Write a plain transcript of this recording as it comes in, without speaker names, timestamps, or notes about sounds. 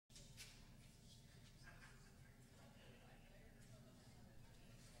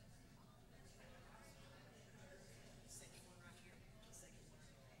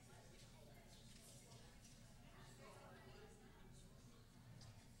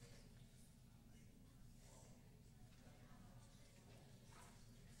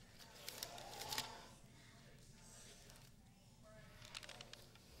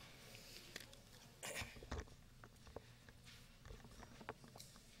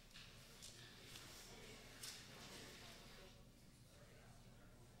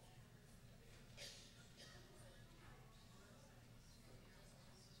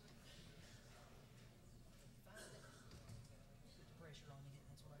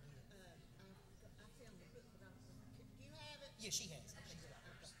Yeah, she has. We're good to go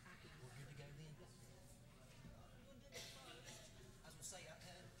then. I was gonna say, yeah,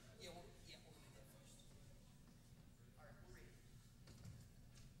 we'll do that first. All right, we're ready.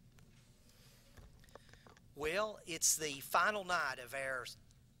 Well, it's the final night of our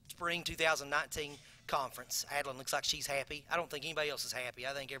spring 2019 conference. Adeline looks like she's happy. I don't think anybody else is happy.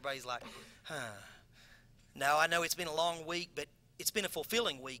 I think everybody's like, huh. No, I know it's been a long week, but it's been a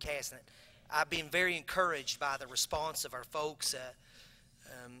fulfilling week, hasn't it? I've been very encouraged by the response of our folks.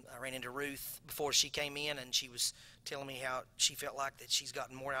 I ran into Ruth before she came in, and she was telling me how she felt like that she's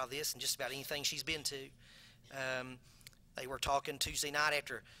gotten more out of this than just about anything she's been to. They were talking Tuesday night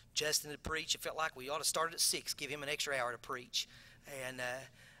after Justin had preached. It felt like we ought to start at 6, give him an extra hour to preach. And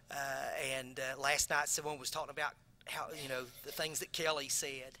last night someone was talking about how, the things that Kelly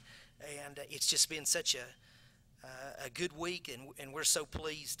said. And it's just been such a good week, and we're so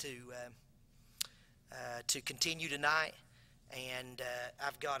pleased to continue tonight. And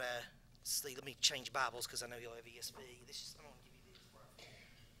I've got let me change Bibles because I know you'll have ESV. I'm going to give you this.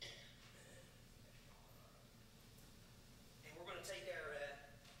 And we're going to take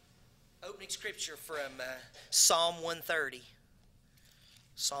our opening scripture from Psalm 130.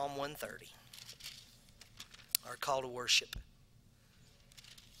 Psalm 130, our call to worship.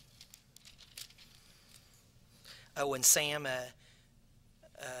 Oh, and Sam,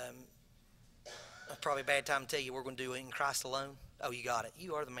 probably a bad time to tell you we're going to do it in Christ alone. Oh, you got it.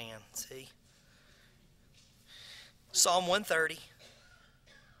 You are the man, see. Psalm 130.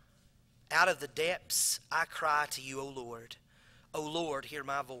 Out of the depths I cry to you, O Lord. O Lord, hear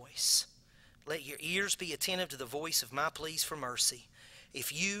my voice. Let your ears be attentive to the voice of my pleas for mercy.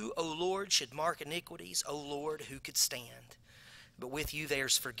 If you, O Lord, should mark iniquities, O Lord, who could stand? But with you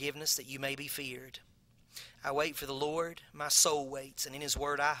there's forgiveness, that you may be feared. I wait for the Lord, my soul waits, and in his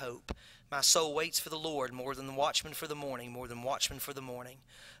word I hope. My soul waits for the Lord more than the watchman for the morning, more than watchmen for the morning.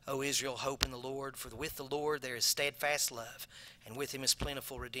 O Israel, hope in the Lord, for with the Lord there is steadfast love, and with him is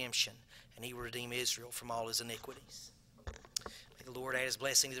plentiful redemption, and he will redeem Israel from all his iniquities. May the Lord add his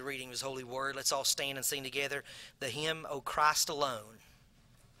blessing to the reading of his holy word. Let's all stand and sing together the hymn, O Christ Alone.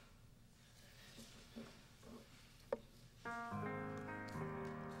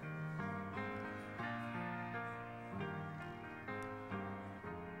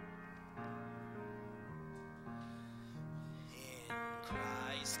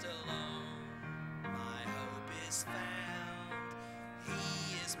 Christ alone, my hope is found.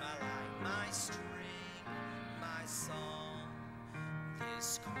 He is my light, my strength, my song.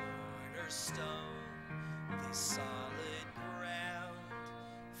 This cornerstone, this solid ground,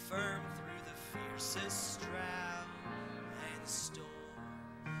 firm through the fiercest drought and storm.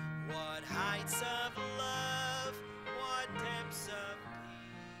 What heights of love, what depths of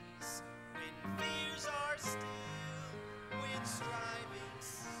peace, when fears are still, when striving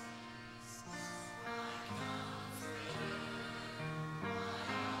cease. My comforter, my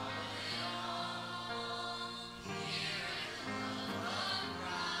all in all, here of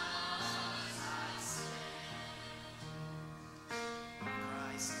Christ I stand.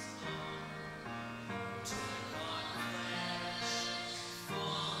 Christ alone took on flesh,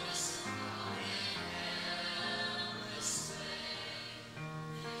 fullness in endless faith.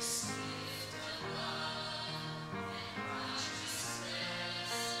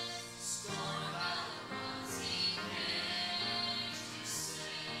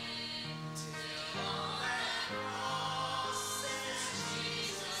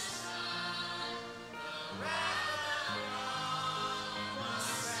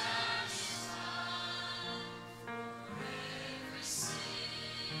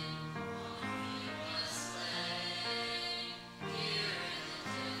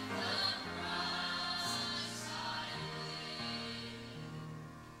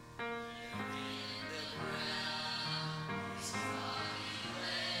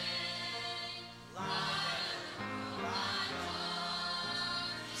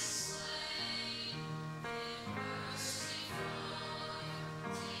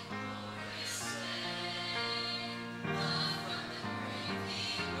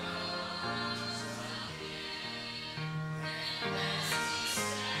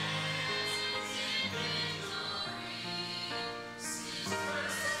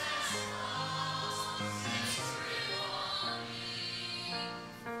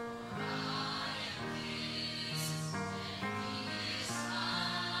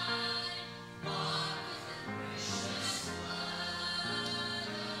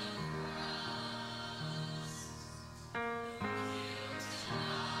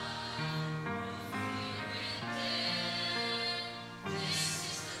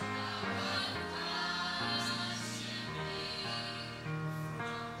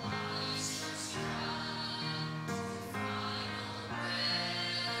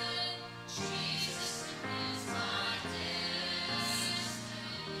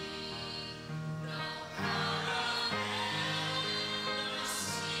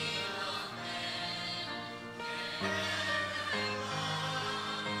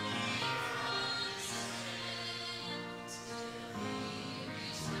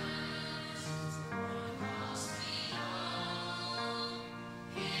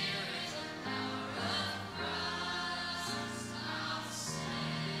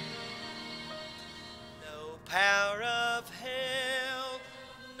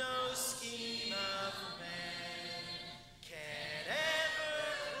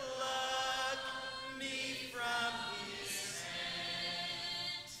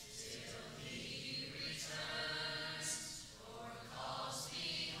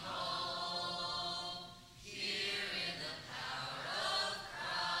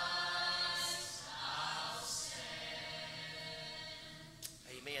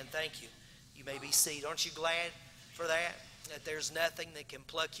 Thank you. You may be seated. Aren't you glad for that? That there's nothing that can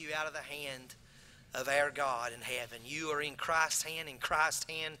pluck you out of the hand of our God in heaven. You are in Christ's hand, and Christ's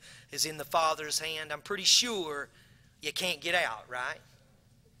hand is in the Father's hand. I'm pretty sure you can't get out, right?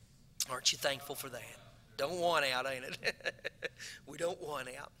 Aren't you thankful for that? Don't want out, ain't it? We don't want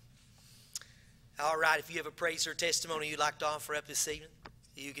out. All right, if you have a praise or testimony you'd like to offer up this evening,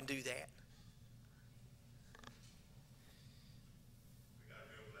 you can do that.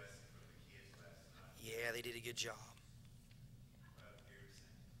 Yeah, they did a good job.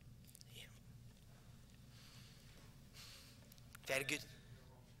 Yeah. Had a good.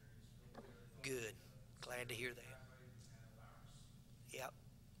 Glad to hear that. Yep.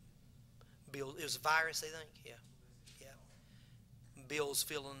 Bill, it was a virus, they think? Yeah. Bill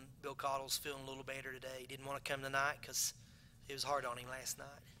Cottle's feeling a little better today. He didn't want to come tonight because it was hard on him last night.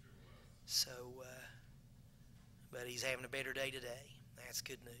 So, but he's having a better day today. That's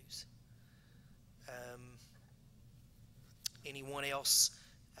good news. Anyone else?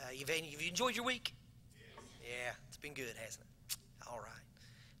 Have you enjoyed your week? Yeah, it's been good, hasn't it? All right.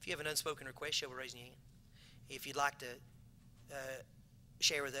 If you have an unspoken request, show by raising your hand. If you'd like to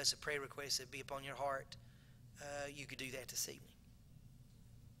share with us a prayer request that be upon your heart, you could do that this evening.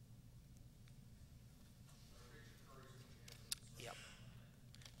 Yep.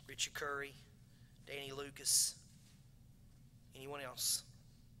 Richard Curry, Danny Lucas. Anyone else?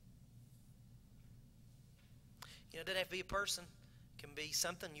 You know, it doesn't have to be a person. It can be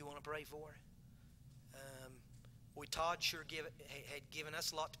something you want to pray for. Todd sure had given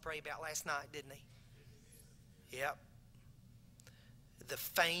us a lot to pray about last night, didn't he? Yep. The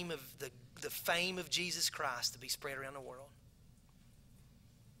fame of Jesus Christ to be spread around the world.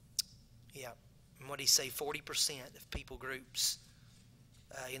 Yep. And what did he say? 40% of people groups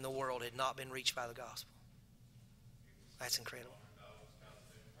in the world had not been reached by the gospel. That's incredible.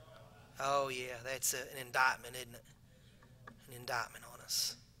 Oh, yeah, that's an indictment, isn't it? An indictment on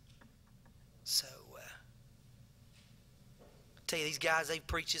us. So, I tell you, these guys they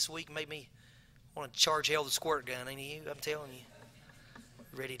preached this week made me want to charge hell with a squirt gun, ain't you? I'm telling you.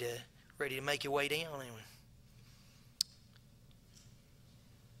 Ready to make your way down. Anyway.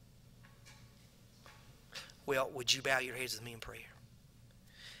 Well, would you bow your heads with me in prayer?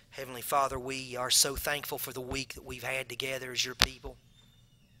 Heavenly Father, we are so thankful for the week that we've had together as your people.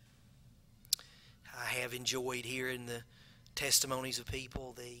 I have enjoyed hearing the testimonies of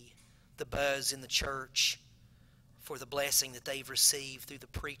people, the buzz in the church for the blessing that they've received through the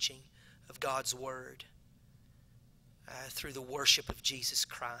preaching of God's Word, through the worship of Jesus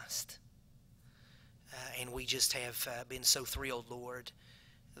Christ. And we just have been so thrilled, Lord,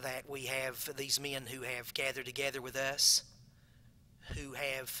 that we have these men who have gathered together with us, who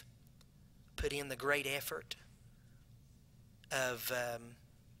have put in the great effort of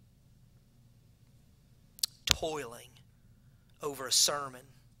toiling over a sermon,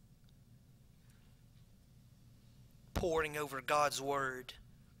 poring over God's Word,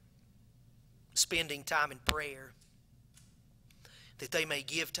 spending time in prayer, that they may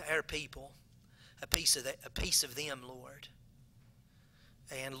give to our people a piece of them, Lord.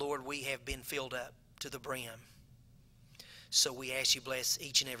 And Lord, we have been filled up to the brim. So we ask you bless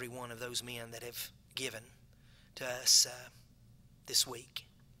each and every one of those men that have given to us this week.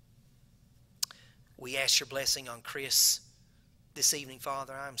 We ask your blessing on Chris this evening,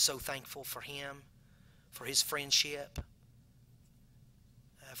 Father. I'm so thankful for him, for his friendship,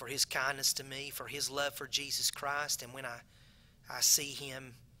 for his kindness to me, for his love for Jesus Christ. And when I see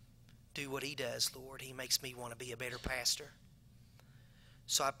him do what he does, Lord, he makes me want to be a better pastor.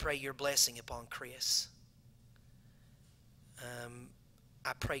 So I pray your blessing upon Chris.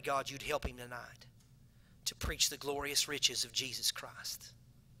 I pray, God, you'd help him tonight to preach the glorious riches of Jesus Christ.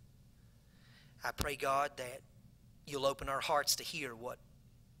 I pray, God, that you'll open our hearts to hear what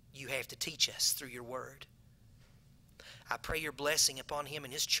you have to teach us through your word. I pray your blessing upon him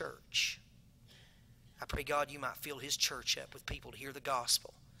and his church. I pray, God, you might fill his church up with people to hear the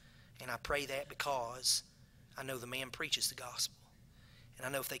gospel. And I pray that because I know the man preaches the gospel. And I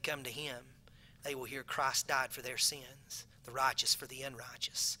know if they come to him, they will hear Christ died for their sins, the righteous for the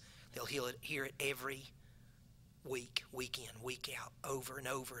unrighteous. They'll hear it every week, week in, week out, over and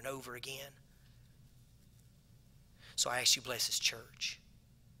over and over again. So I ask you bless his church.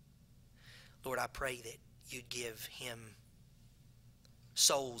 Lord, I pray that you'd give him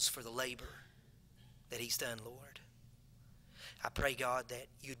souls for the labor that he's done, Lord. I pray, God, that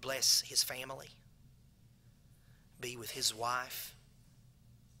you'd bless his family, be with his wife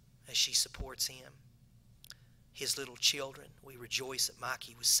as she supports him, his little children. We rejoice that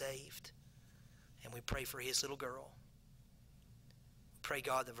Mikey was saved, and we pray for his little girl. We pray,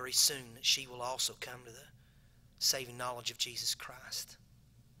 God, that very soon that she will also come to the saving knowledge of Jesus Christ.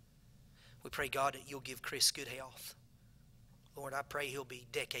 We pray, God, that you'll give Chris good health. Lord, I pray he'll be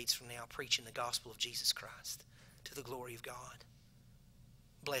decades from now preaching the gospel of Jesus Christ to the glory of God.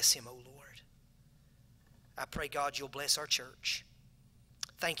 Bless him, O Lord. I pray, God, you'll bless our church.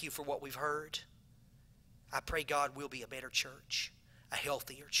 Thank you for what we've heard. I pray, God, we'll be a better church, a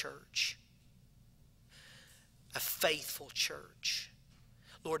healthier church, a faithful church.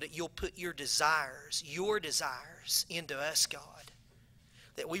 Lord, that you'll put your desires into us, God,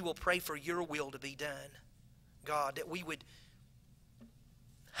 that we will pray for your will to be done. God, that we would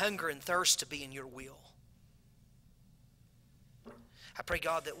hunger and thirst to be in your will. I pray,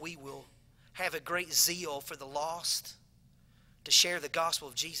 God, that we will have a great zeal for the lost, to share the gospel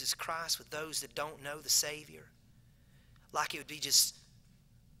of Jesus Christ with those that don't know the Savior. Like it would be just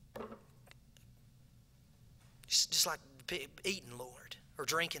like eating, Lord, or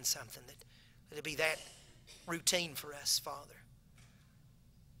drinking something, that it'd be that routine for us, Father.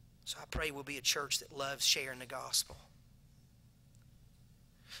 So I pray we'll be a church that loves sharing the gospel.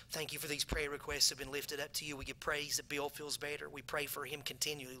 Thank you for these prayer requests that have been lifted up to you. We give praise that Bill feels better. We pray for him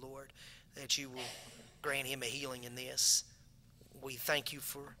continually, Lord, that you will grant him a healing in this. We thank you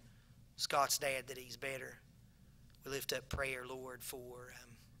for Scott's dad, that he's better. We lift up prayer, Lord, for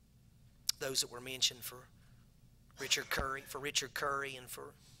those that were mentioned, for Richard Curry, and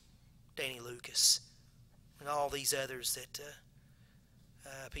for Danny Lucas, and all these others that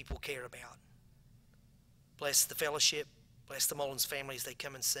people care about. Bless the fellowship. Bless the Mullins family as they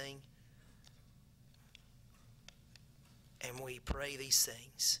come and sing. And we pray these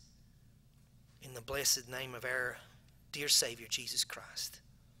things in the blessed name of our dear Savior, Jesus Christ.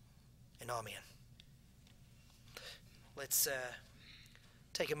 And amen. Let's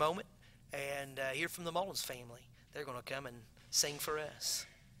take a moment and hear from the Mullins family. They're going to come and sing for us.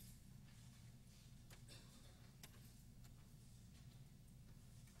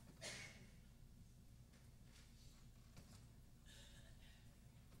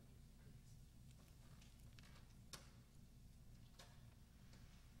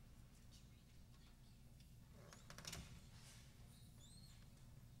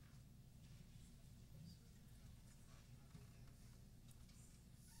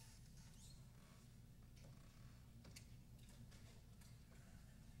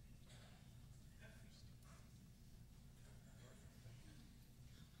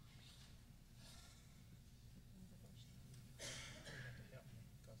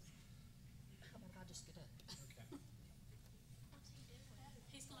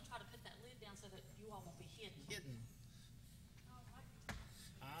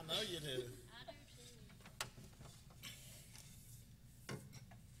 I know you do. I do too.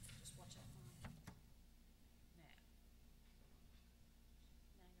 Just watch out for me. Now.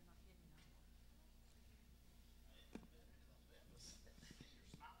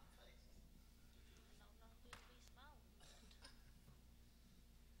 Now you're not hidden no more. No, you'll be smiling.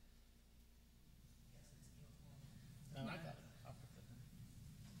 No, I got it. I'll put that in.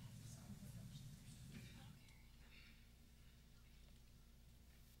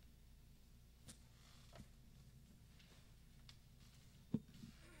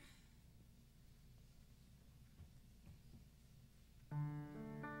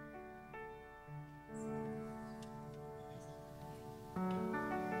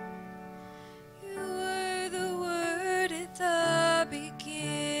 You were the Word at the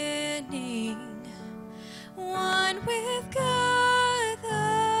beginning, one with God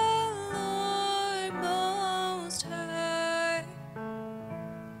the Lord Most High.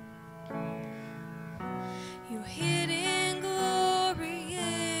 Your hidden glory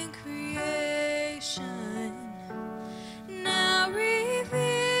in creation, now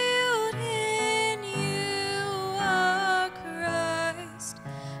revealed in you are Christ.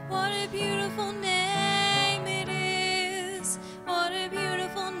 What a beautiful name it is. What a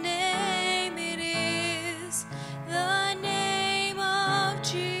beautiful name it is. The name of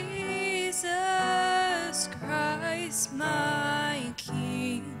Jesus Christ, my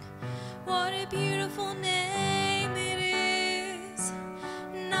King. What a beautiful name it is.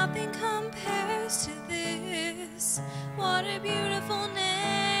 Nothing compares to this. What a beautiful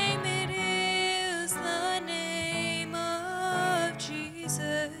name it is. The name of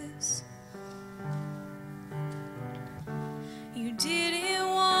Jesus. You didn't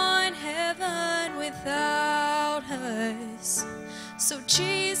want heaven without us. So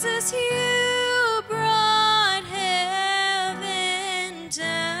Jesus, you brought heaven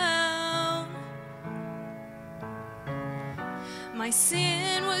down. My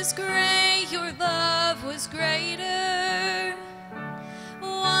sin was great, your love was greater.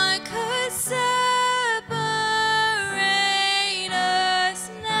 separate us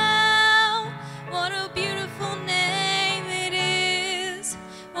now? What a beautiful name it is.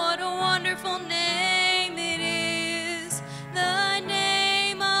 What a wonderful name it is. The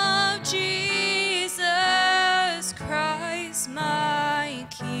name of Jesus Christ, my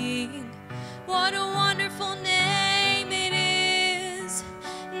King. What a wonderful name it is.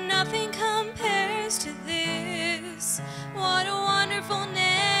 Nothing compares to this. What a wonderful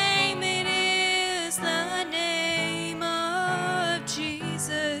name it is. The name of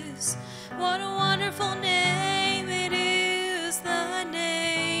Jesus. What a wonderful name it is. The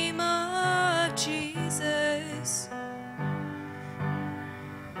name of Jesus.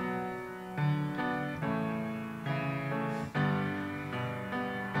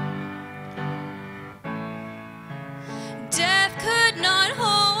 Death could not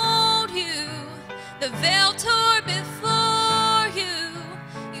hold you. The veil tore before you.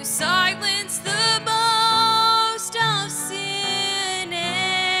 You silenced the boast of sin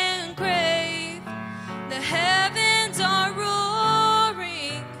and grave. The heavens are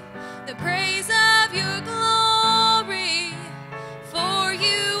roaring the praise of your glory. For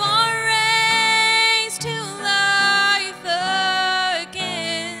you are raised to life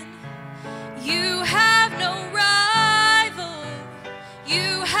again. You have no rival.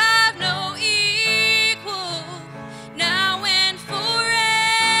 You have no equal. Now and forever,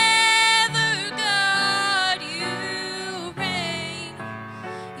 God, you reign.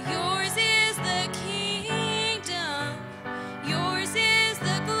 Yours is the kingdom. Yours is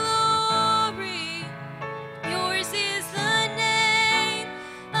the glory. Yours is the name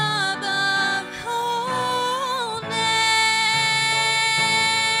above all names.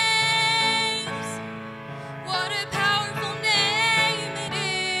 What a powerful name it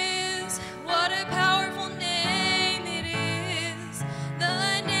is. What a powerful name it is.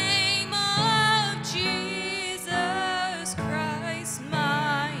 The name of Jesus Christ,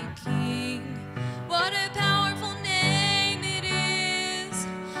 my King. What a powerful name it is.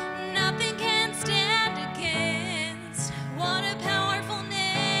 Nothing can stand against. What a powerful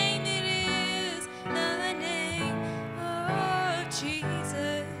name it is. The name of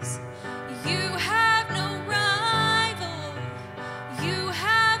Jesus. You have no rival. You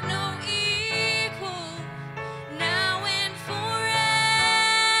have no equal. Now and forever,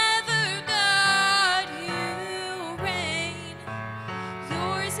 God, you reign.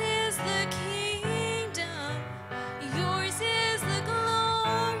 Yours is the kingdom. Yours is the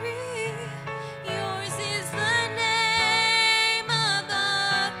glory. Yours is the name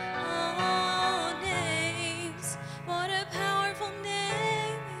above all names. What a powerful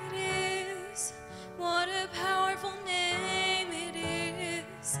name it is. What a powerful name it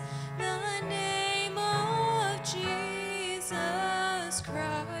is. The name of Jesus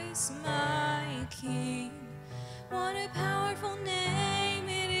Christ, my King. What a powerful name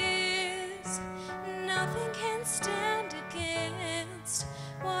it is. Nothing can stand against.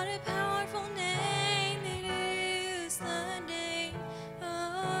 What a powerful name it is. The name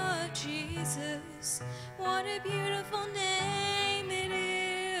of Jesus. What a beautiful name it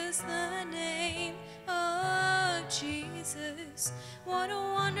is. The name of Jesus. What a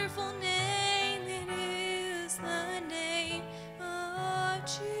wonderful name it is. The name of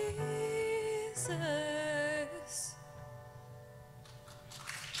Jesus.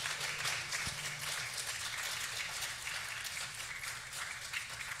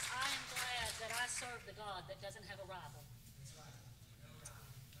 I am glad that I serve the God that doesn't have a rival.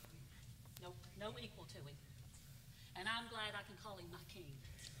 No equal to him. And I'm glad I can call him my King.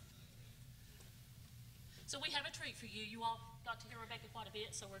 So we have a treat for you. You all got to hear Rebecca quite a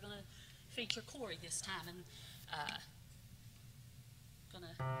bit, so we're going to feature Corey this time. And going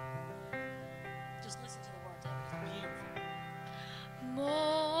to just listen to the words of it. It's beautiful.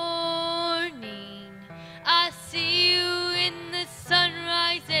 Morning, I see you in the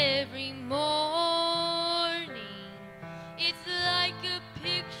sunrise every morning. It's like a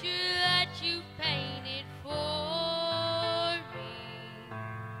picture that you painted for me.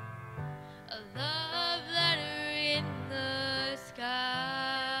 A love letter in the sky.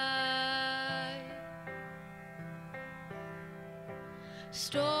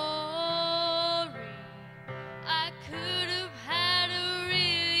 Story, I could have had a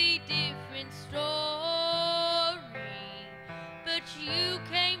really different story, but you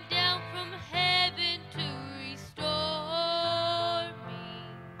came down from heaven to restore me.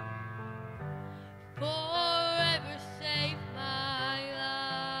 Forever save my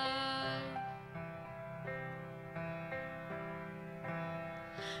life.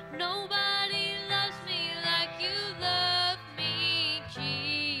 Nobody loves me like you love me,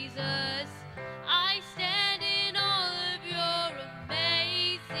 Jesus.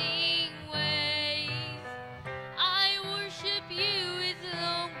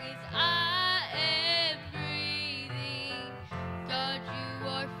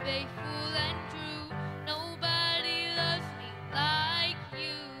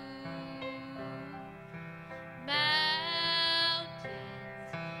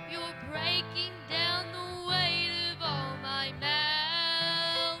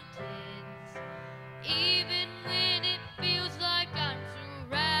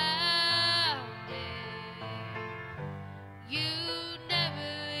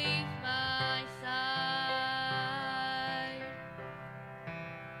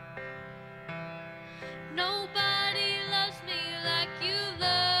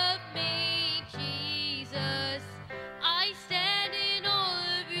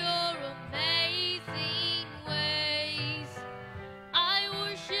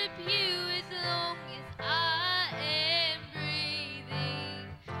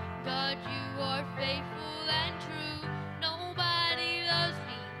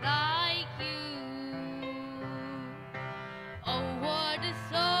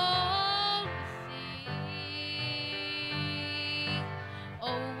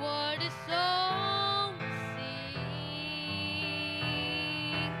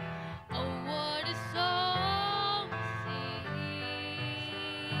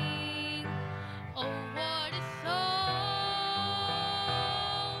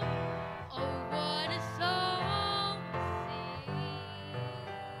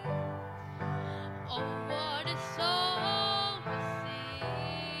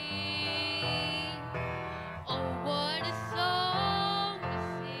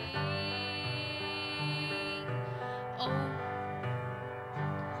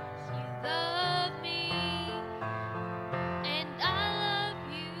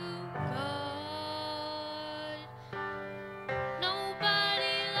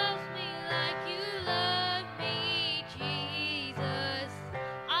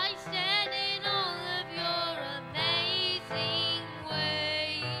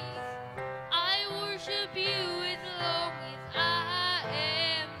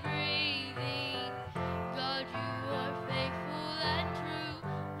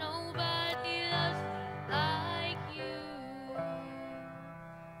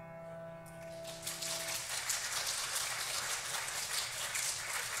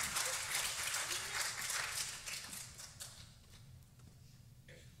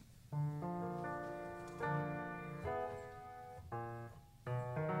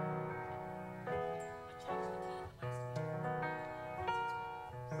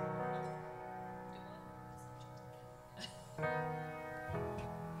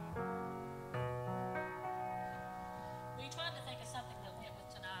 We tried to think of something that went with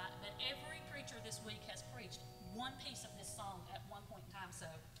tonight, but every preacher this week has preached one piece of this song at one point in time, so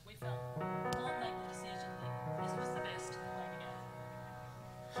we felt we'll make the decision that this was the best way to go.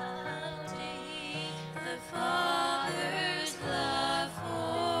 How deep the Father's love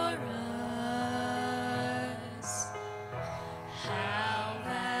for us, how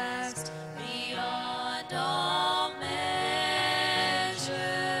vast beyond all measure,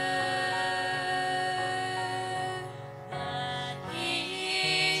 that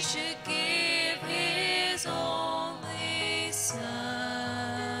He should give His only Son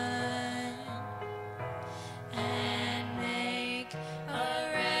and make a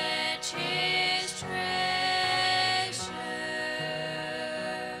wretch His treasure.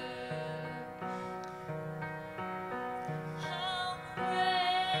 How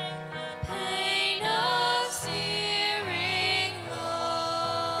great the pain of searing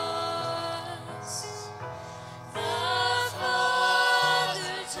loss! The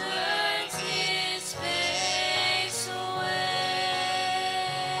Father turns His face away,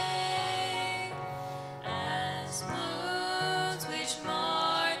 as wounds which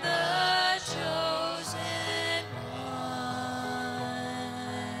mar the chosen one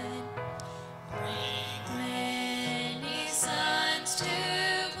bring many sons to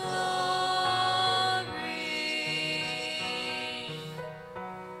glory.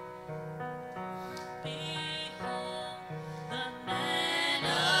 Behold the man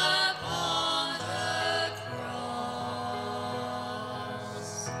upon the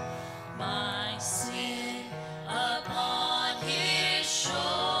cross, my sin upon His shoulders.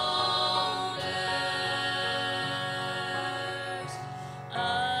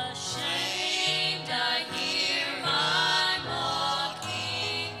 Ashamed, I hear my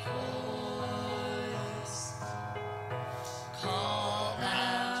mocking voice call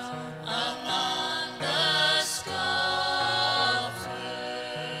out among the scoffers.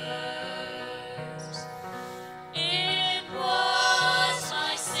 It was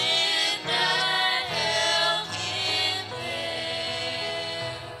my sin that held Him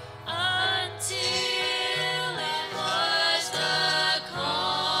there until it was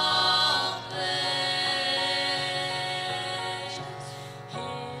accomplished.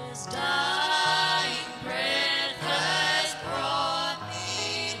 His dying breath has brought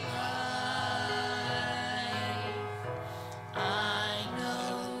me life. I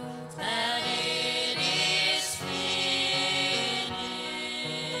know that it is finished.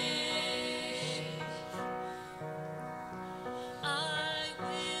 I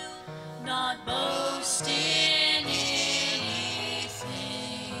will not boast in anything.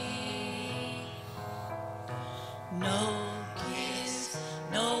 No gift,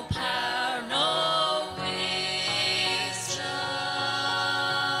 no power, no wisdom,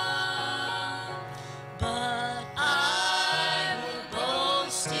 but I will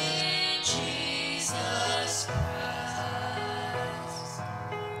boast in Jesus Christ,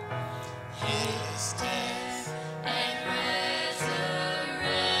 His death and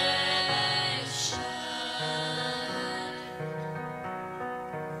resurrection.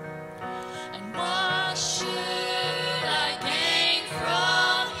 And what should I gain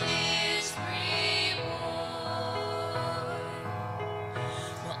from His reward?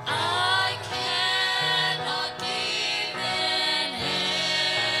 Well, I cannot give an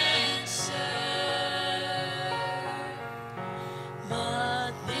answer,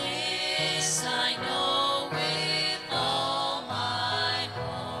 but this I know with all my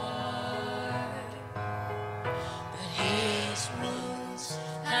heart, that His wounds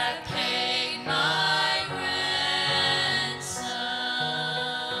have paid my ransom.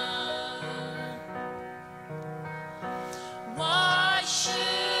 What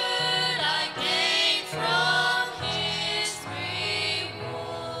should I gain from His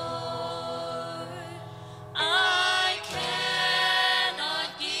reward? I cannot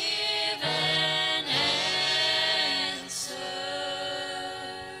give an answer.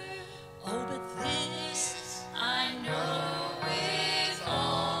 Oh, but this I know with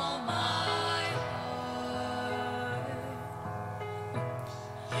all my heart,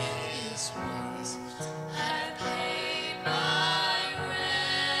 His wounds have paid my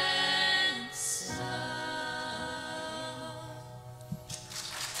ransom.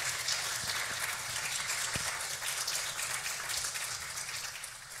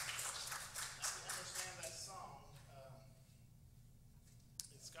 Understand that song.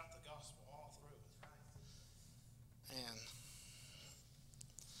 It's got the gospel all through it. And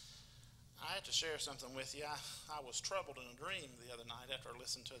I had to share something with you. I was troubled in a dream the other night after I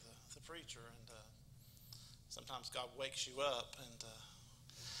listened to the preacher, and Sometimes God wakes you up,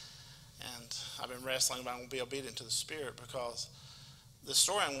 and I've been wrestling, but I'm going to be obedient to the Spirit, because the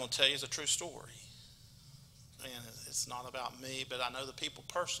story I'm going to tell you is a true story. And it's not about me, but I know the people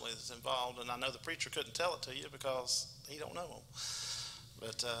personally that's involved, and I know the preacher couldn't tell it to you because he don't know them.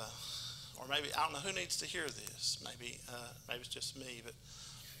 But or maybe I don't know who needs to hear this. Maybe it's just me. But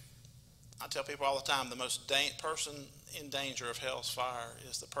I tell people all the time, the most person in danger of hell's fire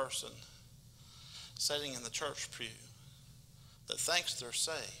is the person sitting in the church pew that thinks they're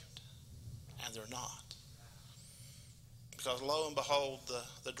saved and they're not. Because lo and behold,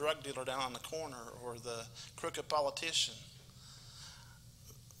 the drug dealer down on the corner or the crooked politician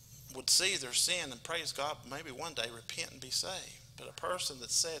would see their sin and praise God, maybe one day repent and be saved. But a person that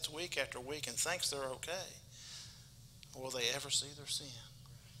sits week after week and thinks they're okay, will they ever see their sin?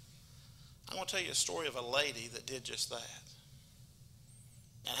 I'm going to tell you a story of a lady that did just that,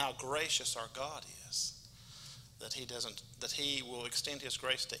 and how gracious our God is, that He will extend His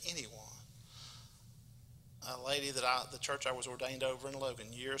grace to anyone. A lady that the church I was ordained over in Logan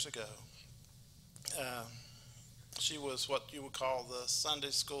years ago. She was what you would call the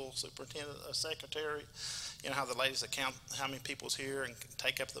Sunday school superintendent, a secretary. You know how the ladies that count how many people's here and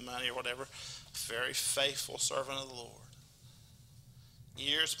take up the money or whatever. Very faithful servant of the Lord.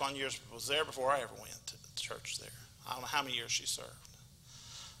 Years upon years, was there before I ever went to church there. I don't know how many years she served.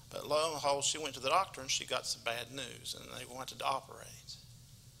 But lo and behold, she went to the doctor and she got some bad news, and they wanted to operate.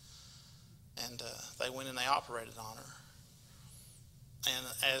 And they went and they operated on her. And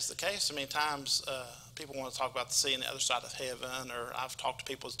as the case, many times people want to talk about seeing the other side of heaven, or I've talked to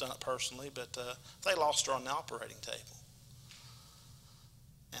people who's done it personally, but they lost her on the operating table.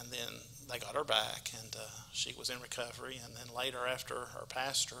 And then they got her back, and she was in recovery. And then later, after her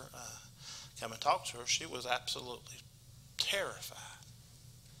pastor came and talked to her, she was absolutely terrified.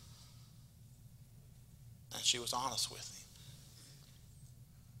 And she was honest with him.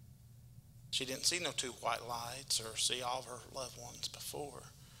 She didn't see no two white lights or see all of her loved ones before.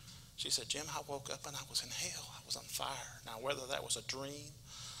 She said, Jim, I woke up and I was in hell. I was on fire. Now, whether that was a dream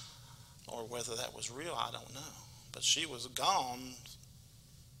or whether that was real, I don't know. But she was gone.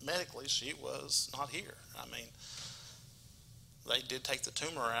 Medically, she was not here. I mean, they did take the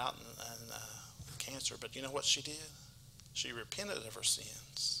tumor out and the cancer, but you know what she did? She repented of her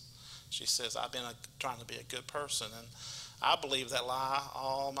sins. She says, I've been trying to be a good person, and I believe that lie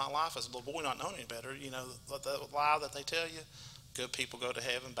all my life as a little boy, not knowing any better. You know, the lie that they tell you, good people go to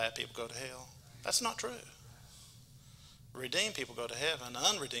heaven, bad people go to hell. That's not true. Redeemed people go to heaven,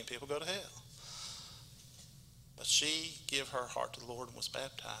 unredeemed people go to hell. But she gave her heart to the Lord and was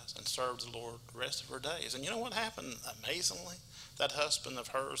baptized and served the Lord the rest of her days. And you know what happened amazingly? That husband of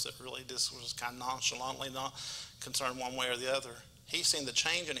hers that really just was kind of nonchalantly not concerned one way or the other, he seen the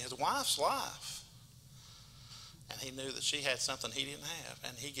change in his wife's life. And he knew that she had something he didn't have.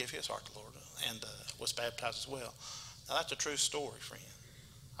 And he gave his heart to the Lord and was baptized as well. Now, that's a true story, friend.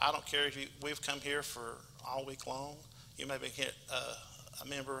 I don't care if we've come here for all week long. You may be a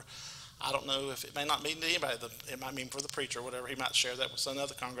member. I don't know if it may not mean to anybody. It might mean for the preacher or whatever. He might share that with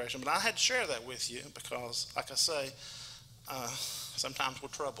another congregation. But I had to share that with you because, like I say, sometimes we're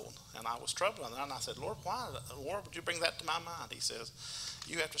troubled. And I was troubled. And I said, Lord, why? Lord, would you bring that to my mind? He says,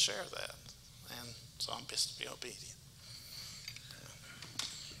 you have to share that. And so I'm pissed to be obedient.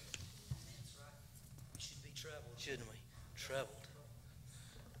 That's right. We should be troubled, shouldn't we? Troubled.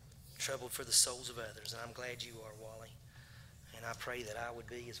 Troubled for the souls of others. And I'm glad you are, Wally. And I pray that I would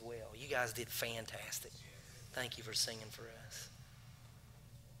be as well. You guys did fantastic. Thank you for singing for us.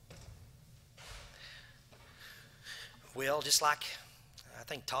 Well, just like I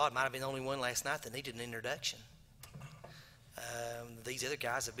think Todd might have been the only one last night that needed an introduction. These other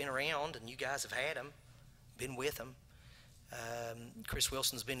guys have been around, and you guys have had them, been with them. Chris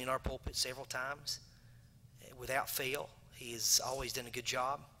Wilson's been in our pulpit several times without fail. He has always done a good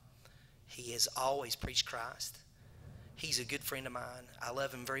job. He has always preached Christ. He's a good friend of mine. I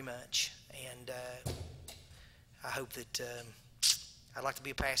love him very much, and I hope that I'd like to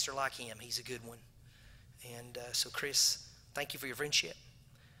be a pastor like him. He's a good one. And so, Chris, thank you for your friendship.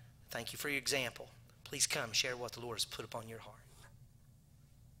 Thank you for your example. Please come share what the Lord has put upon your heart.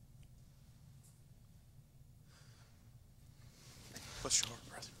 Bless your heart,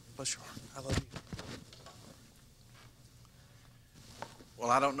 brother. Bless your heart. I love you. Well,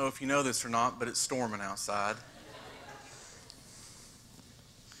 I don't know if you know this or not, but it's storming outside.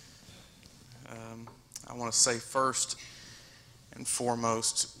 I want to say first and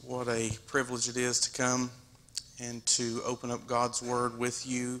foremost what a privilege it is to come and to open up God's Word with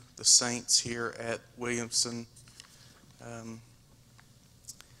you, the saints here at Williamson.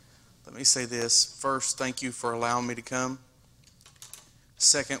 Let me say this. First, thank you for allowing me to come.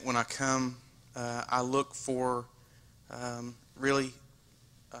 Second, when I come, I look for really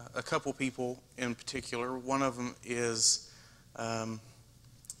a couple people in particular. One of them is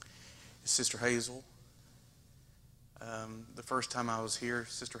Sister Hazel. The first time I was here,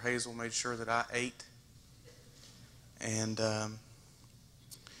 Sister Hazel made sure that I ate. And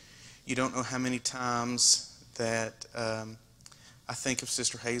you don't know how many times that I think of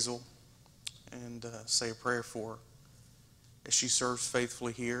Sister Hazel and say a prayer for her as she serves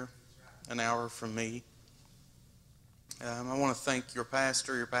faithfully here, an hour from me. I want to thank your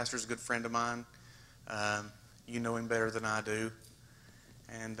pastor. Your pastor's a good friend of mine. You know him better than I do.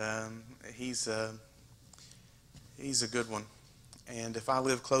 And he's a good one. And if I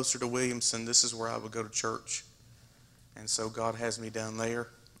lived closer to Williamson, this is where I would go to church. And so God has me down there.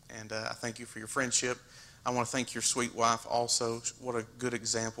 And I thank you for your friendship. I want to thank your sweet wife also. What a good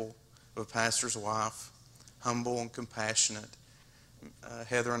example of a pastor's wife. Humble and compassionate.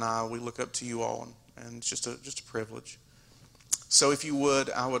 Heather and I, we look up to you all. And it's just a privilege. So if you would,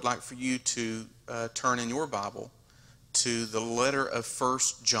 I would like for you to turn in your Bible to the letter of 1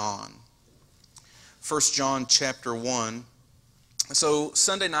 John. 1 John chapter 1. So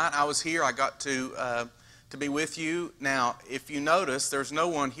Sunday night I was here. I got to be with you. Now, if you notice, there's no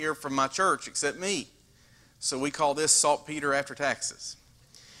one here from my church except me. So we call this saltpeter after taxes.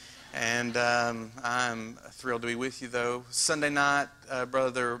 And I'm thrilled to be with you, though. Sunday night,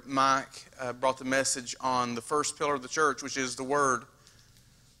 Brother Mike brought the message on the first pillar of the church, which is the Word.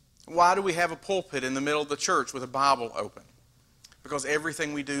 Why do we have a pulpit in the middle of the church with a Bible open? Because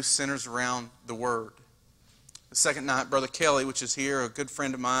everything we do centers around the Word. The second night, Brother Kelly, which is here, a good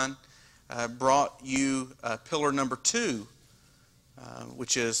friend of mine, brought you pillar number 2,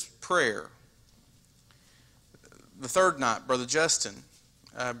 which is prayer. The third night, Brother Justin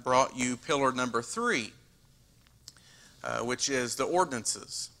brought you pillar number 3, which is the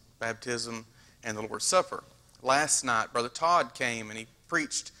ordinances, baptism and the Lord's Supper. Last night, Brother Todd came and he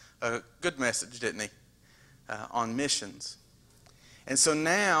preached a good message, didn't he, on missions. And so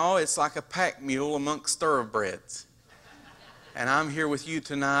now it's like a pack mule amongst thoroughbreds. And I'm here with you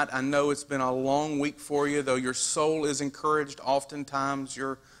tonight. I know it's been a long week for you, though your soul is encouraged. Oftentimes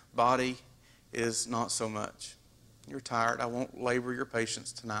your body is not so much. You're tired. I won't labor your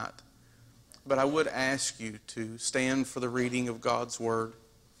patience tonight. But I would ask you to stand for the reading of God's Word.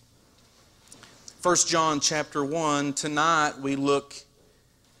 1 John chapter 1. Tonight we look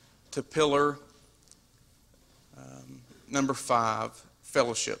to pillar number 5,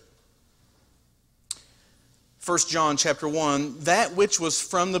 fellowship. 1 John chapter 1. That which was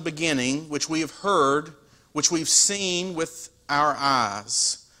from the beginning, which we have heard, which we've seen with our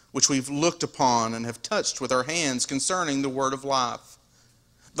eyes, which we've looked upon and have touched with our hands concerning the word of life.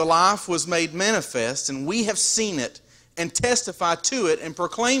 The life was made manifest, and we have seen it, and testify to it, and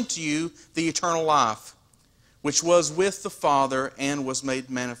proclaim to you the eternal life, which was with the Father, and was made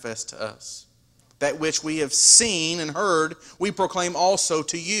manifest to us. That which we have seen and heard, we proclaim also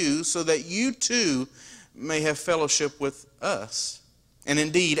to you, so that you too may have fellowship with us. And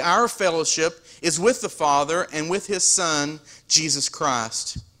indeed, our fellowship is with the Father and with His Son, Jesus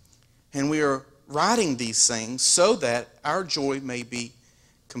Christ. And we are writing these things so that our joy may be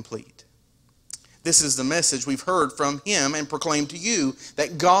complete. This is the message we've heard from Him and proclaimed to you,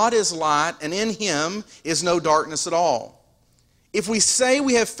 that God is light, and in Him is no darkness at all. If we say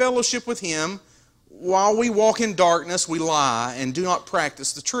we have fellowship with Him, while we walk in darkness, we lie and do not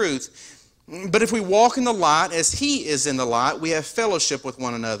practice the truth. But if we walk in the light as He is in the light, we have fellowship with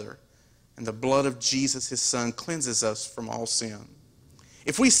one another. And the blood of Jesus, His Son, cleanses us from all sin.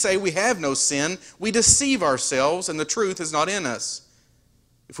 If we say we have no sin, we deceive ourselves, and the truth is not in us.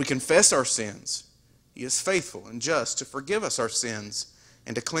 If we confess our sins, He is faithful and just to forgive us our sins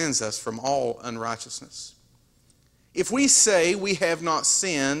and to cleanse us from all unrighteousness. If we say we have not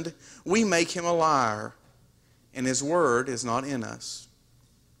sinned, we make Him a liar, and His word is not in us.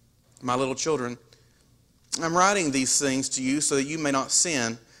 My little children, I'm writing these things to you so that you may not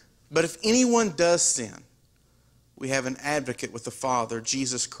sin. But if anyone does sin, we have an advocate with the Father,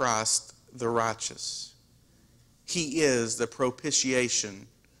 Jesus Christ, the righteous. He is the propitiation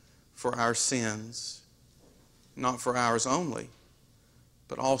for our sins, not for ours only,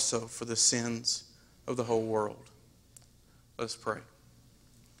 but also for the sins of the whole world. Let's pray.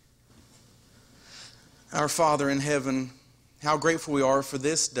 Our Father in heaven, how grateful we are for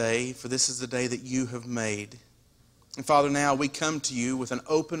this day, for this is the day that you have made. And Father, now we come to you with an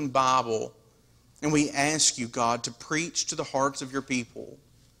open Bible, and we ask you, God, to preach to the hearts of your people.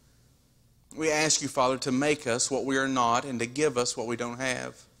 We ask you, Father, to make us what we are not and to give us what we don't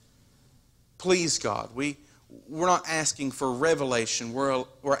have. Please, God, we're not asking for revelation. We're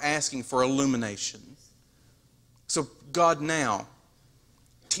asking for illumination. So, God, now,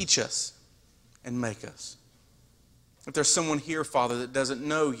 teach us and make us. If there's someone here, Father, that doesn't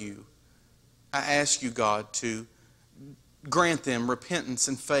know you, I ask you, God, to grant them repentance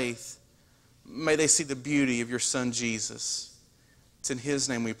and faith. May they see the beauty of your Son, Jesus. It's in His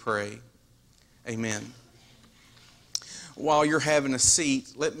name we pray. Amen. While you're having a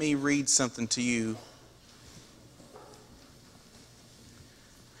seat, let me read something to you.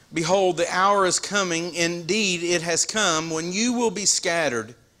 Behold, the hour is coming, indeed it has come, when you will be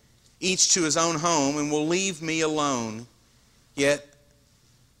scattered, each to his own home, and will leave me alone. Yet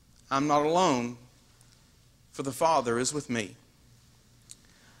I'm not alone, for the Father is with me.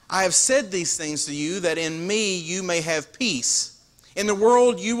 I have said these things to you, that in me you may have peace. In the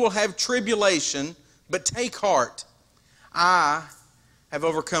world you will have tribulation, but take heart. I have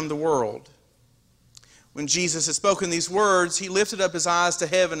overcome the world. When Jesus had spoken these words, He lifted up His eyes to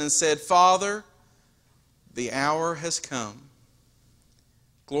heaven and said, Father, the hour has come.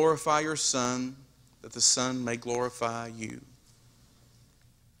 Glorify your Son, that the Son may glorify you.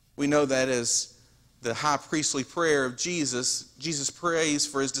 We know that as the high priestly prayer of Jesus. Jesus prays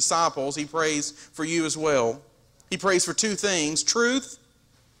for His disciples. He prays for you as well. He prays for two things, truth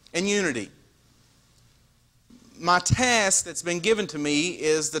and unity. My task that's been given to me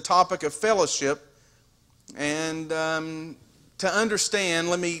is the topic of fellowship. And to understand,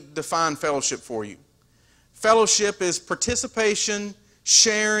 let me define fellowship for you. Fellowship is participation,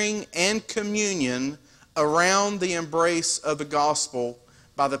 sharing, and communion around the embrace of the gospel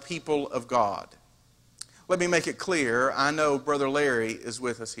by the people of God. Let me make it clear. I know Brother Larry is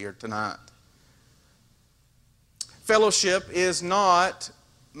with us here tonight. Fellowship is not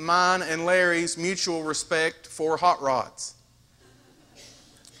mine and Larry's mutual respect for hot rods.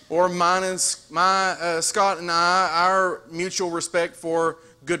 Or mine and Scott and I, our mutual respect for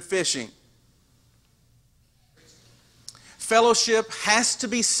good fishing. Fellowship has to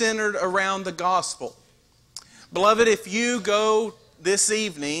be centered around the gospel. Beloved, if you go this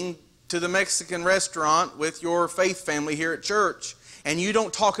evening to the Mexican restaurant with your faith family here at church and you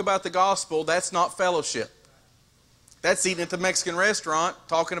don't talk about the gospel, that's not fellowship. That's eating at the Mexican restaurant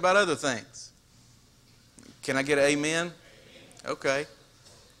talking about other things. Can I get an amen? Okay.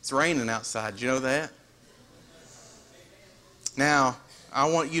 It's raining outside. Did you know that? Now, I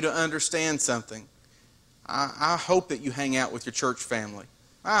want you to understand something. I hope that you hang out with your church family.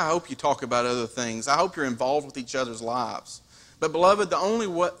 I hope you talk about other things. I hope you're involved with each other's lives. But beloved, the only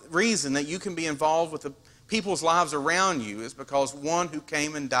reason that you can be involved with the people's lives around you is because one who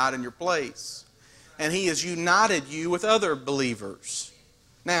came and died in your place. And He has united you with other believers.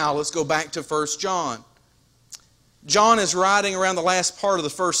 Now, let's go back to 1 John. John is writing around the last part of the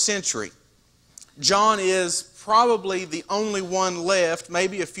first century. John is probably the only one left,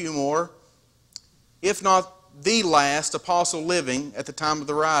 maybe a few more, if not the last apostle living at the time of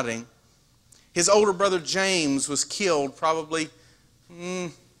the writing. His older brother James was killed probably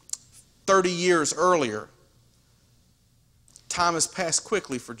 30 years earlier. Time has passed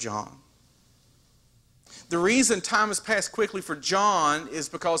quickly for John. The reason time has passed quickly for John is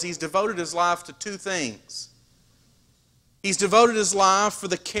because he's devoted his life to two things. He's devoted his life for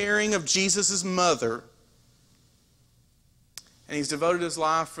the caring of Jesus' mother, and he's devoted his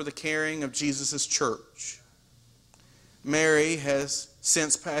life for the caring of Jesus' church. Mary has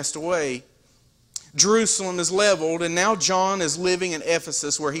since passed away. Jerusalem is leveled, and now John is living in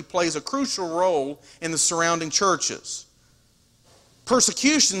Ephesus, where he plays a crucial role in the surrounding churches.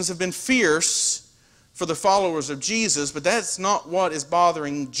 Persecutions have been fierce for the followers of Jesus, but that's not what is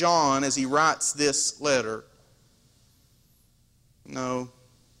bothering John as he writes this letter. No,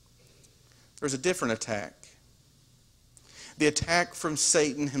 there's a different attack. The attack from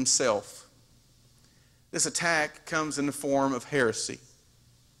Satan himself. This attack comes in the form of heresy.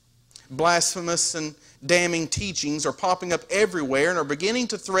 Blasphemous and damning teachings are popping up everywhere and are beginning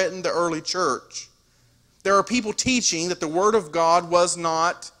to threaten the early church. There are people teaching that the Word of God was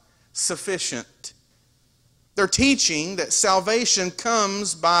not sufficient. They're teaching that salvation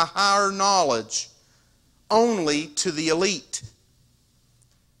comes by higher knowledge only to the elite.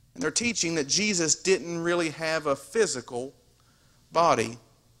 And they're teaching that Jesus didn't really have a physical body.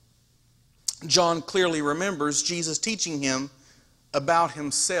 John clearly remembers Jesus teaching him about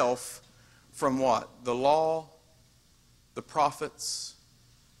himself from what? The law, the prophets,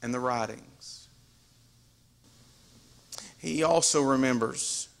 and the writings. He also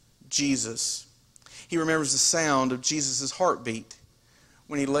remembers Jesus. He remembers the sound of Jesus' heartbeat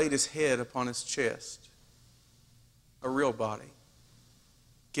when he laid his head upon his chest. A real body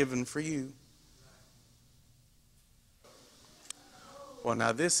given for you. Well,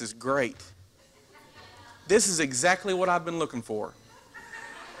 now this is great. This is exactly what I've been looking for.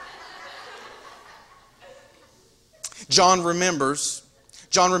 John remembers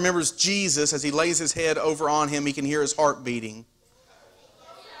Jesus as he lays his head over on him. He can hear his heart beating.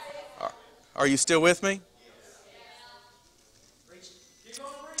 Are you still with me?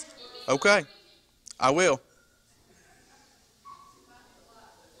 Okay, I will.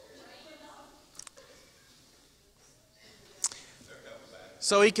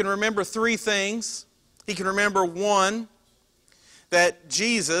 So he can remember three things. He can remember, one, that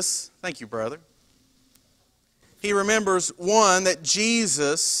Jesus, thank you, brother. He remembers, one, that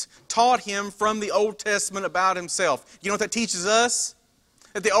Jesus taught him from the Old Testament about himself. You know what that teaches us?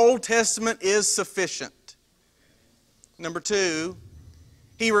 That the Old Testament is sufficient. Number two,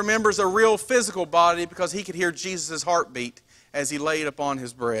 he remembers a real physical body because he could hear Jesus' heartbeat as he laid upon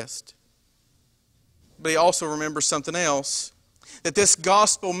his breast. But he also remembers something else, that this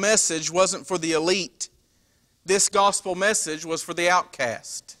gospel message wasn't for the elite. This gospel message was for the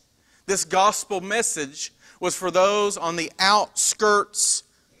outcast. This gospel message was for those on the outskirts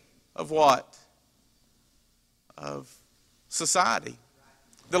of what? Of society.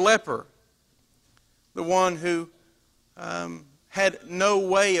 The leper. The one who had no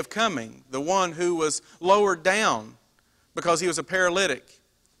way of coming. The one who was lowered down because he was a paralytic.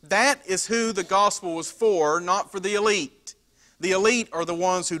 That is who the gospel was for, not for the elite. The elite are the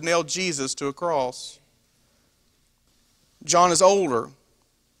ones who nailed Jesus to a cross. John is older.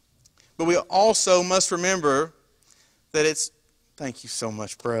 But we also must remember that it's... Thank you so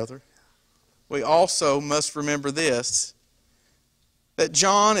much, brother. We also must remember this, that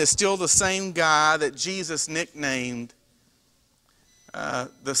John is still the same guy that Jesus nicknamed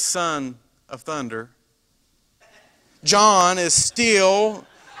the Son of Thunder. John is still...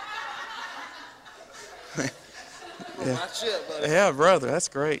 Yeah, brother, that's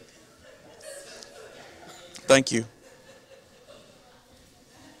great. Thank you.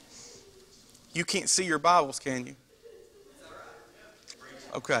 You can't see your Bibles, can you?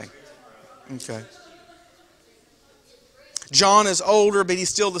 Okay. Okay. John is older, but he's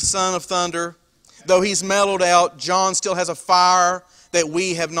still the Son of Thunder. Though he's mellowed out, John still has a fire that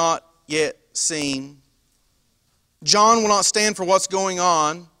we have not yet seen. John will not stand for what's going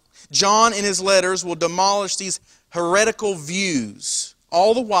on. John, in his letters, will demolish these heretical views,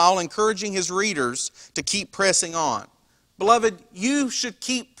 all the while encouraging his readers to keep pressing on. Beloved, you should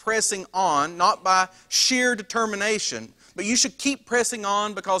keep pressing on, not by sheer determination, but you should keep pressing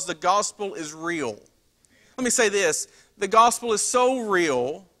on because the gospel is real. Let me say this, the gospel is so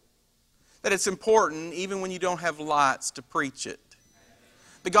real that it's important even when you don't have lights to preach it.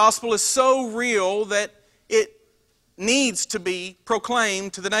 The gospel is so real that it needs to be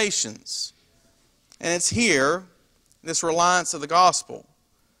proclaimed to the nations. And it's here, this reliance of the gospel,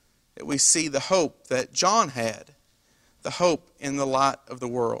 that we see the hope that John had, the hope in the light of the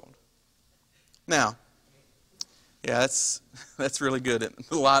world. Now, yeah, that's really good, in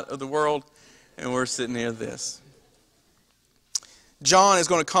the light of the world, and we're sitting near this. John is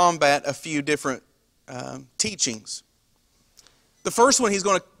going to combat a few different teachings. The first one he's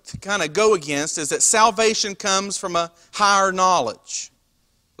going to kind of go against is that salvation comes from a higher knowledge.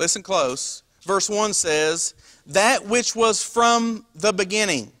 Listen close. Verse 1 says, that which was from the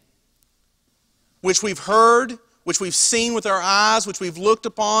beginning, which we've heard, which we've seen with our eyes, which we've looked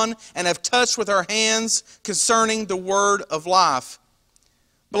upon and have touched with our hands concerning the word of life.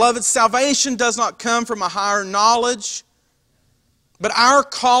 Beloved, salvation does not come from a higher knowledge, but our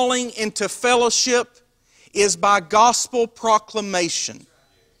calling into fellowship is by gospel proclamation.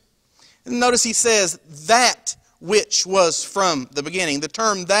 And notice he says, that which was from the beginning. The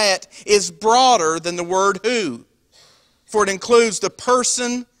term that is broader than the word who, for it includes the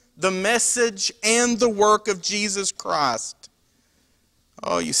person, the message, and the work of Jesus Christ.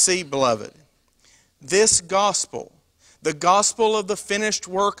 Oh, you see, beloved, this gospel, the gospel of the finished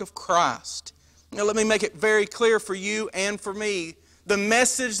work of Christ. Now let me make it very clear for you and for me, the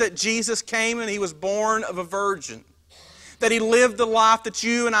message that Jesus came and He was born of a virgin, that He lived the life that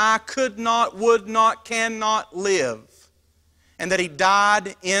you and I could not, would not, cannot live, and that He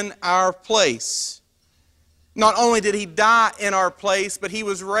died in our place. Not only did He die in our place, but He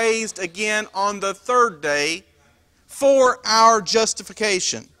was raised again on the third day for our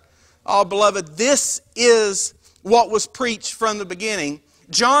justification. Oh, beloved, this is what was preached from the beginning.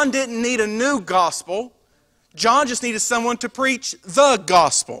 John didn't need a new gospel. John just needed someone to preach the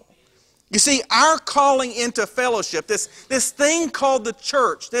gospel. You see, our calling into fellowship, this thing called the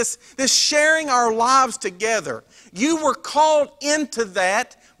church, this sharing our lives together, you were called into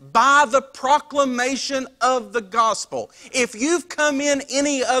that by the proclamation of the gospel. If you've come in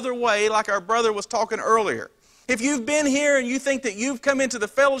any other way, like our brother was talking earlier, if you've been here and you think that you've come into the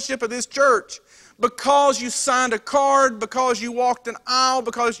fellowship of this church because you signed a card, because you walked an aisle,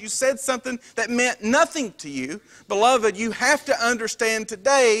 because you said something that meant nothing to you, beloved, you have to understand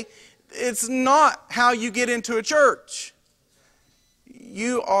today, it's not how you get into a church.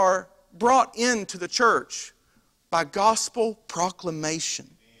 You are brought into the church by gospel proclamation.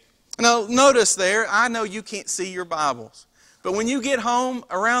 Now, notice there, I know you can't see your Bibles, but when you get home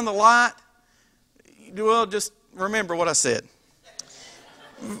around the light, well, just remember what I said.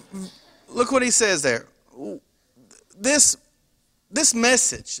 Look what he says there. This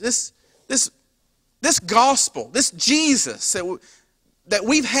message, this gospel, this Jesus that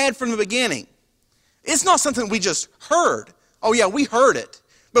we've had from the beginning, it's not something we just heard. Oh yeah, we heard it,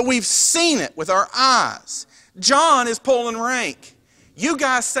 but we've seen it with our eyes. John is pulling rank. You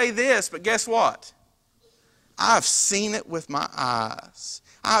guys say this, but guess what? I've seen it with my eyes.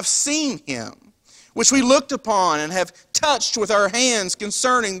 I've seen Him, which we looked upon and have touched with our hands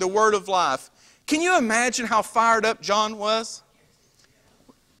concerning the word of life. Can you imagine how fired up John was?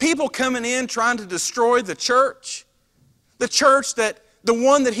 People coming in trying to destroy the church that the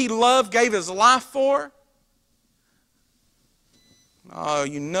one that he loved gave his life for. Oh,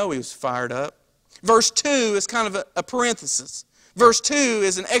 you know he was fired up. Verse 2 is kind of a parenthesis. Verse 2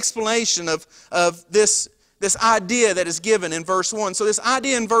 is an explanation of this idea that is given in verse 1. So this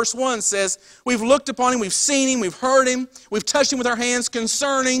idea in verse 1 says, we've looked upon Him, we've seen Him, we've heard Him, we've touched Him with our hands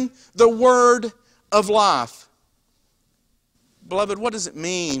concerning the word of life. Beloved, what does it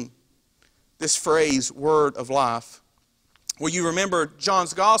mean, this phrase, word of life? Well, you remember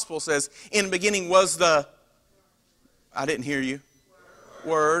John's gospel says, in the beginning was the, I didn't hear you,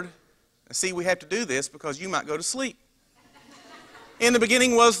 word. See, we have to do this because you might go to sleep. In the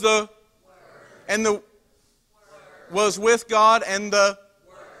beginning was the, and the, was with God, and the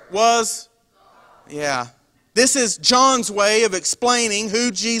was, yeah. This is John's way of explaining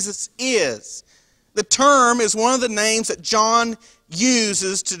who Jesus is. The term is one of the names that John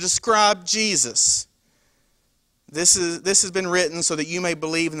uses to describe Jesus. This has been written so that you may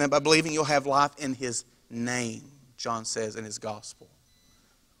believe, and that by believing you'll have life in His name, John says in his gospel.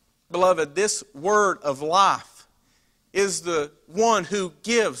 Beloved, this word of life is the one who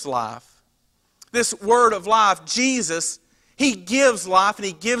gives life. This word of life, Jesus, He gives life and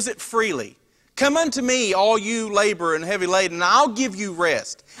He gives it freely. Come unto me, all you labor and heavy laden, and I'll give you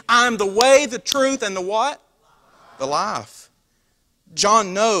rest. I am the way, the truth, and the what? The life.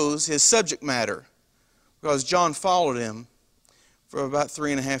 John knows his subject matter because John followed Him for about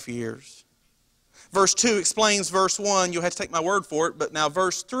 3.5 years. Verse 2 explains verse 1. You'll have to take my word for it, but now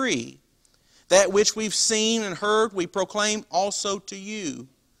verse 3. That which we've seen and heard we proclaim also to you,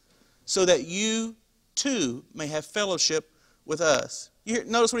 so that you too may have fellowship with us.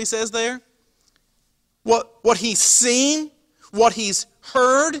 Notice what he says there? What he's seen, what he's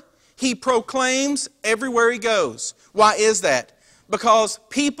heard, he proclaims everywhere he goes. Why is that? Because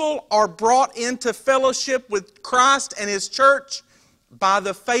people are brought into fellowship with Christ and His church by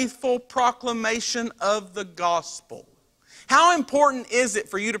the faithful proclamation of the gospel. How important is it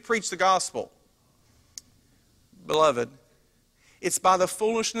for you to preach the gospel? Beloved, it's by the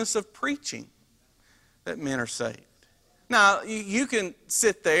foolishness of preaching that men are saved. Now, you can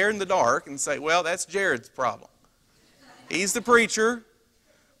sit there in the dark and say, well, that's Jared's problem. He's the preacher.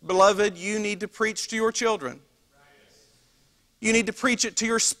 Beloved, you need to preach to your children. You need to preach it to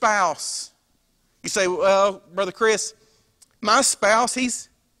your spouse. You say, well, Brother Chris, my spouse, he's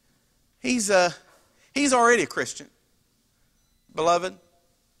already a Christian. Beloved,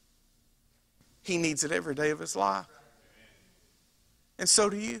 he needs it every day of his life. And so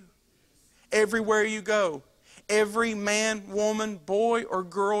do you. Everywhere you go, every man, woman, boy, or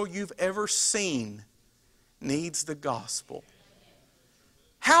girl you've ever seen needs the gospel.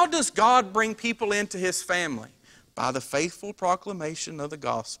 How does God bring people into His family? By the faithful proclamation of the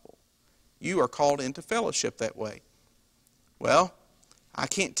gospel. You are called into fellowship that way. Well, I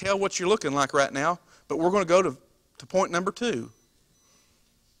can't tell what you're looking like right now, but we're going to go to point number 2.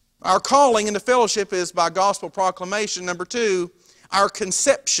 Our calling into fellowship is by gospel proclamation. Number 2, our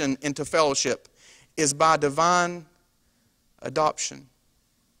conception into fellowship is by divine adoption.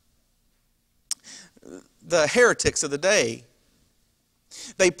 The heretics of the day,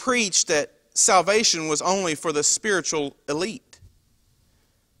 they preached that salvation was only for the spiritual elite.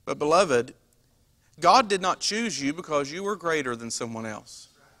 But beloved, God did not choose you because you were greater than someone else.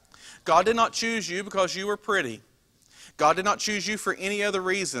 God did not choose you because you were pretty. God did not choose you for any other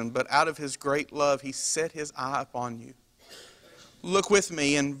reason, but out of His great love, He set His eye upon you. Look with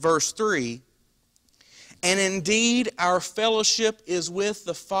me in verse 3. And indeed, our fellowship is with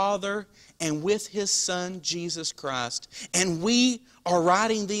the Father and with His Son, Jesus Christ. And we are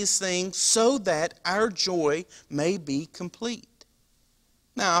writing these things so that our joy may be complete.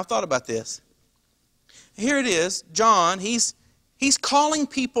 Now, I've thought about this. Here it is, John, he's calling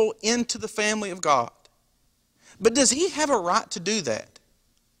people into the family of God. But does he have a right to do that?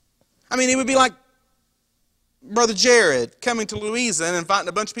 I mean, it would be like Brother Jared coming to Louisa and inviting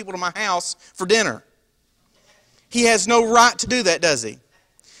a bunch of people to my house for dinner. He has no right to do that, does he?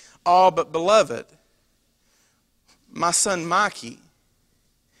 Oh, but beloved, my son Mikey,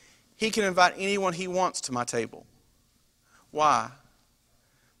 he can invite anyone he wants to my table. Why?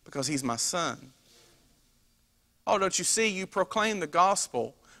 Because he's my son. Oh, don't you see? You proclaim the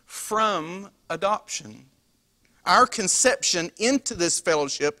gospel from adoption. Our conception into this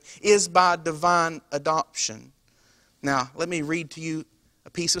fellowship is by divine adoption. Now, let me read to you a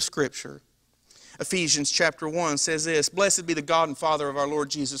piece of Scripture. Ephesians chapter 1 says this, Blessed be the God and Father of our Lord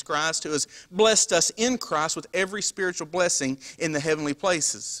Jesus Christ, who has blessed us in Christ with every spiritual blessing in the heavenly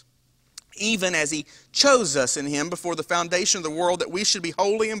places, even as He chose us in Him before the foundation of the world, that we should be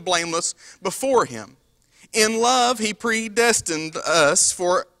holy and blameless before Him. In love, He predestined us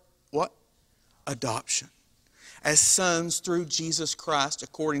for what? Adoption, as sons through Jesus Christ,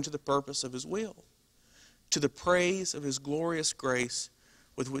 according to the purpose of His will, to the praise of His glorious grace,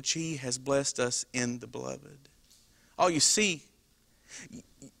 with which He has blessed us in the Beloved. Oh, you see,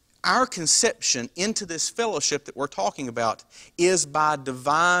 our conception into this fellowship that we're talking about is by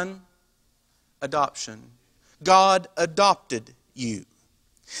divine adoption. God adopted you.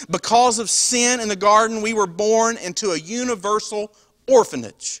 Because of sin in the garden, we were born into a universal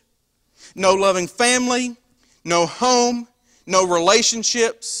orphanage. No loving family, no home, no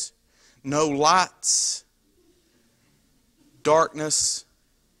relationships, no lights, darkness,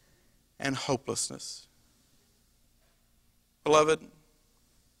 and hopelessness. Beloved,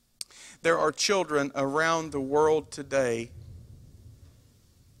 there are children around the world today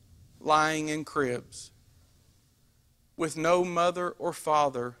lying in cribs with no mother or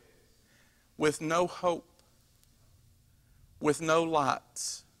father, with no hope, with no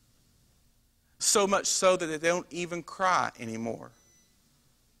lights. So much so that they don't even cry anymore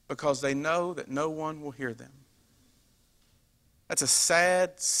because they know that no one will hear them. That's a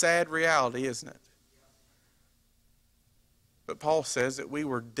sad, sad reality, isn't it? But Paul says that we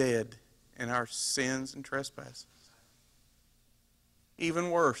were dead in our sins and trespasses. Even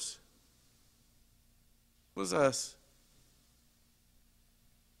worse was us.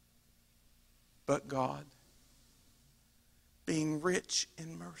 But God, being rich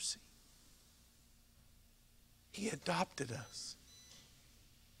in mercy, He adopted us.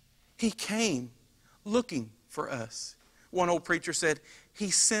 He came looking for us. One old preacher said,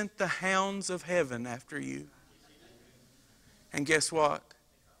 He sent the hounds of heaven after you. And guess what?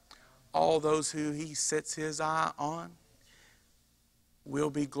 All those who He sets His eye on will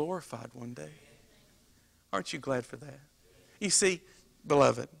be glorified one day. Aren't you glad for that? You see,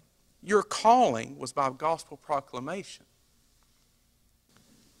 beloved, your calling was by gospel proclamation.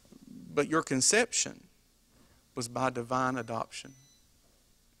 But your conception was by divine adoption.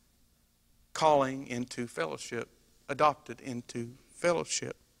 Calling into fellowship. Adopted into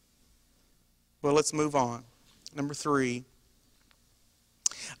fellowship. Well, let's move on. Number 3.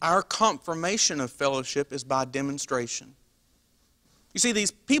 Our confirmation of fellowship is by demonstration. You see,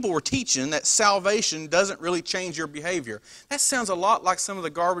 these people were teaching that salvation doesn't really change your behavior. That sounds a lot like some of the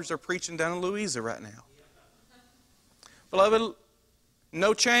garbage they're preaching down in Louisa right now. Beloved,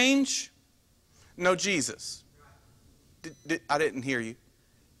 no change, no Jesus. I didn't hear you.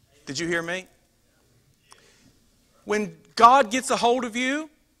 Did you hear me? When God gets a hold of you,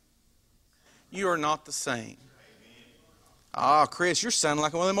 you are not the same. Ah, Chris, you're sounding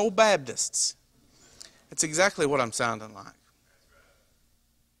like one of them old Baptists. That's exactly what I'm sounding like.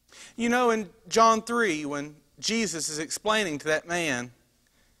 You know, in John 3, when Jesus is explaining to that man,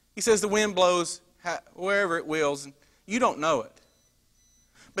 He says the wind blows wherever it wills, and you don't know it.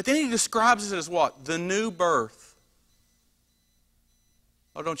 But then He describes it as what? The new birth.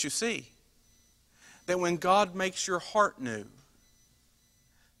 Oh, don't you see? That when God makes your heart new,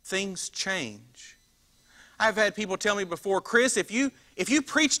 things change. I've had people tell me before, Chris, if you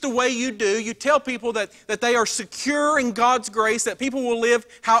preach the way you do, you tell people that they are secure in God's grace, that people will live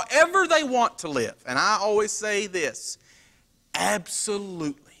however they want to live. And I always say this,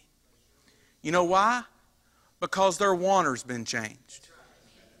 absolutely. You know why? Because their wanter's been changed.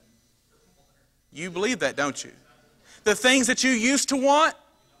 You believe that, don't you? The things that you used to want,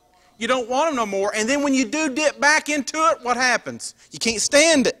 you don't want them no more. And then when you do dip back into it, what happens? You can't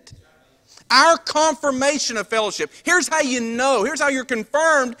stand it. Our confirmation of fellowship. Here's how you know. Here's how you're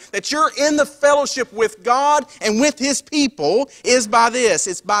confirmed that you're in the fellowship with God and with His people is by this.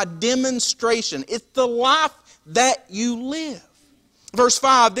 It's by demonstration. It's the life that you live. Verse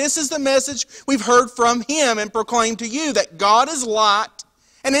 5, this is the message we've heard from Him and proclaimed to you, that God is light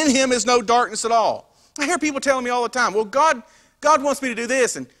and in Him is no darkness at all. I hear people telling me all the time, well, God wants me to do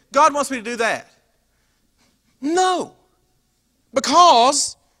this and God wants me to do that. No.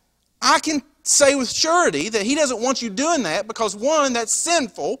 Because I can say with surety that He doesn't want you doing that because, one, that's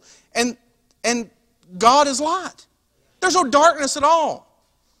sinful, and God is light. There's no darkness at all.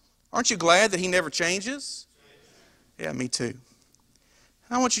 Aren't you glad that He never changes? Yeah, me too.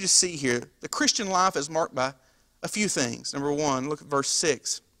 I want you to see here, the Christian life is marked by a few things. Number one, look at verse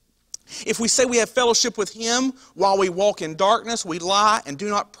 6. If we say we have fellowship with Him while we walk in darkness, we lie and do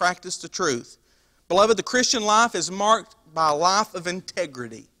not practice the truth. Beloved, the Christian life is marked by a life of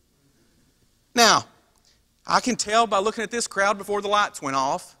integrity. Now, I can tell by looking at this crowd before the lights went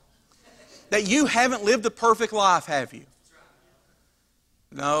off that you haven't lived a perfect life, have you?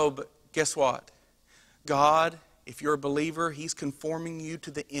 No, but guess what? God, if you're a believer, He's conforming you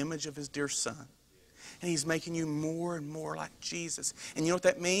to the image of His dear Son. And He's making you more and more like Jesus. And you know what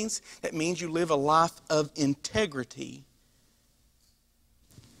that means? That means you live a life of integrity.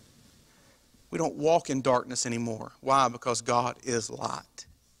 We don't walk in darkness anymore. Why? Because God is light.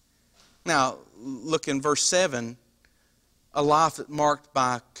 Now, look in verse 7, a life that's marked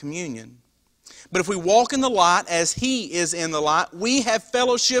by communion. But if we walk in the light as He is in the light, we have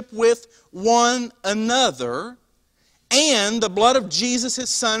fellowship with one another, and the blood of Jesus, His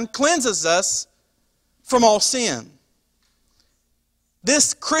Son, cleanses us from all sin.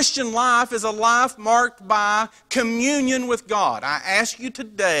 This Christian life is a life marked by communion with God. I ask you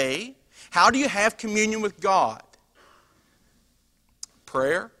today, how do you have communion with God?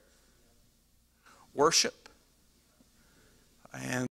 Prayer, worship, and